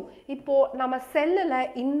H2O2. இப்போ நம்ம செல்லுல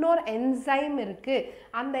இன்னொரு enzyme இருக்கு,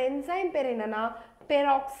 அந்த enzyme பேர் என்னன்னா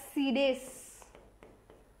peroxidase.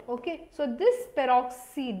 Okay, so this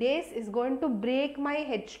peroxidase is going to break my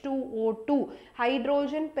H2O2,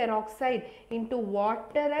 hydrogen peroxide, into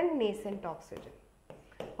water and nascent oxygen.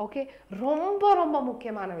 Okay, ரொம்ப ரொம்ப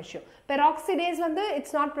முக்கியமான விஷயம். Peroxidase வந்து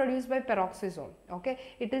it's not produced by peroxisome. Okay,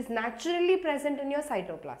 it is naturally present in your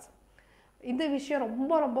cytoplasm. இந்த விஷயம்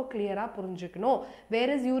ரொம்ப ரொம்ப clear-ஆ புரிஞ்சுக்கணும். Where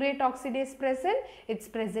is urate oxidase present? It's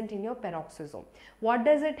present in your peroxisome. What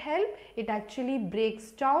does it help? It actually breaks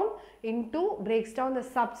down the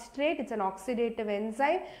substrate. It's an oxidative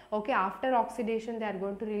enzyme. Okay, after oxidation they are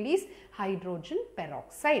going to release hydrogen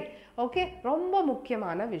peroxide. Okay, ரொம்ப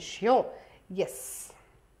முக்கியமான விஷயம். Yes.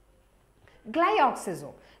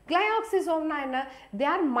 Glyoxisome. Glyoxisome na enna? They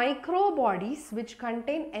are microbodies which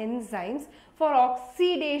contain enzymes for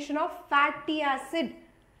oxidation of fatty acid.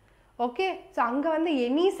 Okay, so anga vandu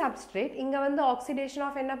any substrate, inga vandu oxidation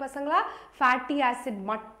of enna pasangala? Fatty acid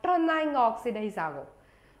matram da inga oxidize agum.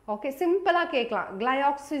 Okay, simple ah kekkalam.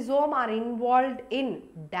 Glyoxisome are involved in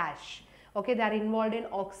dash. Okay, they are involved in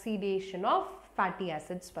oxidation of fatty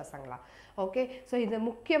acids pasangala. Okay, so இது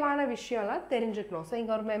முக்கியமான விஷயம்லாம் தெரிஞ்சுக்கணும். So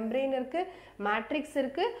இங்க ஒரு membrane இருக்கு, matrix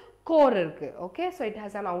இருக்கு, core இருக்கு. Okay, so it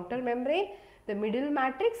has an outer membrane, the middle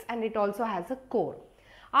matrix, and it also has a core.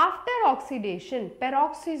 After oxidation,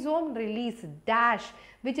 peroxisome release dash,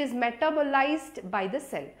 which is metabolized by the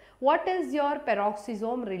cell. What is your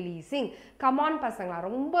peroxisome releasing? Come on pasangla,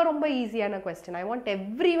 ரொம்ப ரொம்ப ஈஸியான question. I want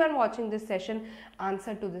everyone watching this session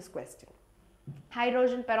answer to this question.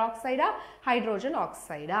 Hydrogen peroxide, hydrogen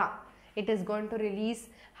oxide. It is going to release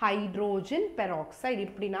hydrogen peroxide.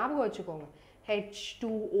 இப்படி ஞாபகம் வச்சுக்கோங்க.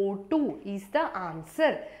 H2O2 is the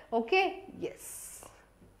answer. Okay? Yes.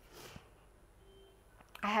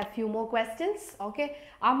 I have few more questions. Okay,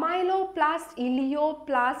 amyloplast,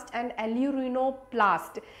 ileoplast and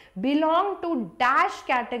allurinoplast belong to dash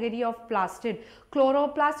category of plastid.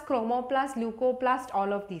 Chloroplast, chromoplast, leucoplast,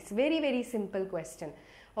 all of these. Very very simple question.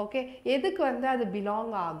 Okay, எதுக்கு வந்து அது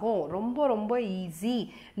belong ஆகும்? ரொம்ப easy.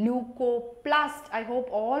 Leucoplast. I hope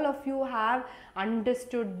all of you have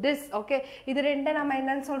understood this. Okay, இது ரெண்டை நம்ம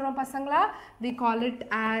என்னன்னு சொல்றோம் பசங்களா? We call it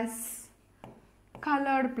as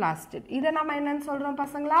colored plastid. இதை நம்ம என்னன்னு சொல்றோம்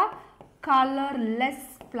பசங்களா? colorless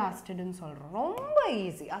plastid ன்னு சொல்றோம். ரொம்ப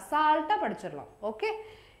ஈஸி, அசால்ட்டா படிச்சிடலாம். Okay,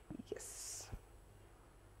 S,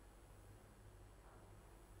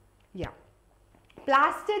 yeah.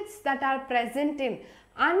 Plastids that are present in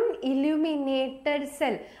unilluminated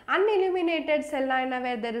cell. Unilluminated cell na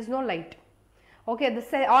where there is no light. Okay, the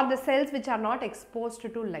cell or the cells which are not exposed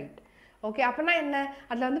to light. Okay, அப்போனா என்ன,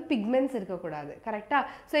 அதில் வந்து pigments இருக்கக்கூடாது. கரெக்டாக?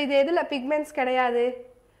 So இது எதில் pigments கிடையாது?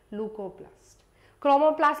 லூகோபிளாஸ்ட்.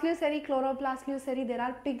 குரோமோபிளாஸ்ட்லையும் சரி, குளோரோபிளாஸ்ட்லையும் சரி, there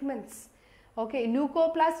are pigments. Okay,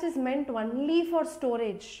 leucoplast is meant only for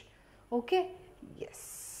storage. Okay, yes.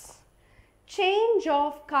 Change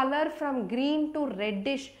of color from green to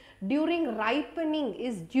reddish during ripening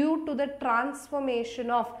is due to the transformation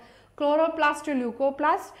of chloroplast to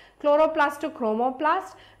leucoplast, chloroplast to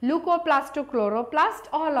chromoplast, leucoplast to chloroplast,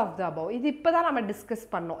 all of the above. இது இப்போதான் நம்ம discuss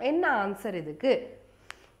பண்ணோம். என்ன answer இதுக்கு?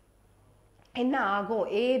 என்ன ஆகும்?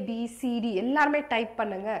 A, B, C, D எல்லாருமே type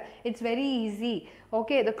பண்ணுங்க. It's very easy.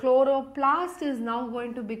 Okay, the chloroplast is now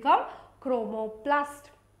going to become chromoplast.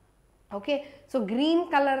 Okay, so green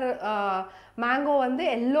color mango வந்து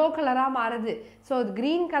yellow color மாறுது. So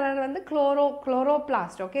green color வந்து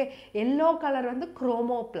chloroplast. Okay, yellow color வந்து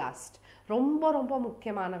chromoplast. ரொம்ப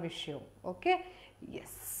முக்கியமான விஷயம். Okay,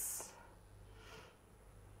 yes,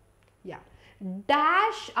 yeah.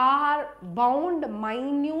 Dash are bound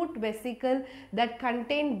minute vesicle that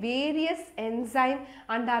contain various enzymes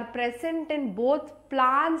and are present in both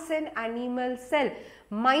plants and animal cell.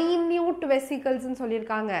 Minute vesicles ன்னு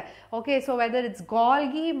சொல்லியிருக்காங்க. Okay, so whether it's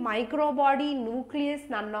Golgi, microbody, nucleus,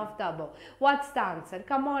 none of the above. What's the answer?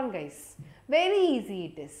 Come on guys, very easy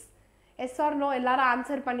it is. Yes or no? எல்லாரும்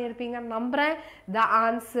answer பண்ணியிருப்பீங்க நம்புறேன். The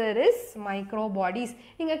answer is microbodies.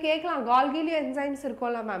 நீங்க கேட்கலாம், Golgiல enzymes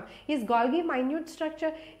இருக்கும்ல ma'am. Is Golgi minute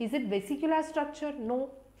structure? Is it vesicular structure? No.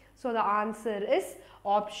 So the answer is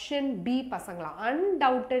option B பசங்களா.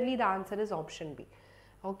 Undoubtedly the answer is option B.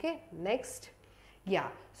 Okay, next. Yeah,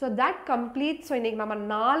 so that completes. So இன்னைக்கு நம்ம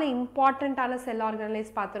 4 இம்பார்ட்டன்டான செல்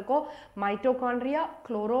ஆர்கனலைஸ் பார்த்திருக்கோம். Mitochondria,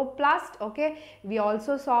 chloroplast. Okay, we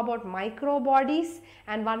also saw about microbodies,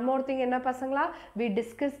 and one more thing என்ன பசங்களா, we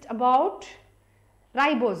discussed about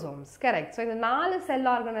ribosomes. Correct. So இந்த 4 செல்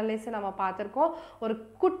ஆர்கனலைஸ் நம்ம பார்த்திருக்கோம். ஒரு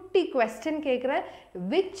குட்டி question கேக்குறேன்,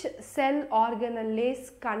 which cell organelles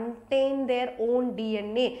contain their own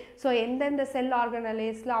DNA? So எந்தெந்த செல்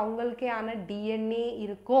ஆர்கனலைஸ்ல அவங்களுக்கேயான DNA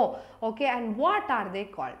இருக்கும். Okay, and what are they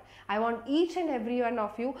called? I want each and every one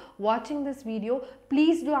of you watching this video,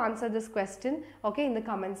 please do answer this question, okay, in the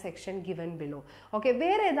comment section given below. Okay,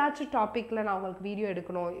 வேற ஏதாச்சும் டாபிக்ல நான் உங்களுக்கு video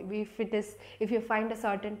எடுக்கணும், if you find a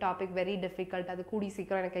certain topic very difficult, அது கூடி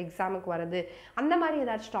சீக்கிரம் எனக்கு எக்ஸாமுக்கு வருது, அந்த மாதிரி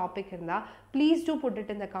ஏதாச்சும் டாபிக் இருந்தா please do put it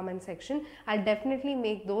in the comment section. I'll definitely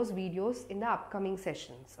make those videos in the upcoming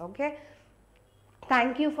sessions. Okay,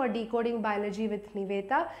 thank you for decoding biology with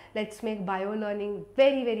Nivetha. Let's make bio learning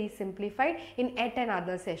very simplified in yet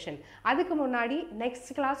another session. அதுக்கு முன்னாடி next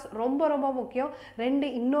class ரொம்ப முக்கியம்.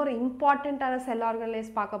 இன்னொரு இம்பார்ட்டன்ட்டான செல்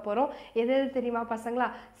ஆர்கனலைஸ் பார்க்க போறோம். எது தெரியுமா பசங்களா?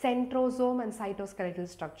 Centrosome and cytoskeletal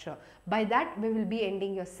structure. By that we will be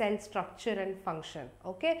ending your cell structure and function.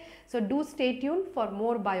 Okay, so do stay tuned for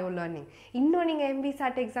more bio learning. இன்னும் நீங்க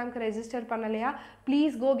MVSAT examக்கு register பண்ணலையா?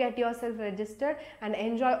 Please go get yourself registered and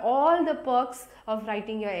enjoy all the perks of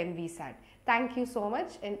writing your MVSAT. Thank you so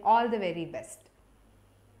much and all the very best.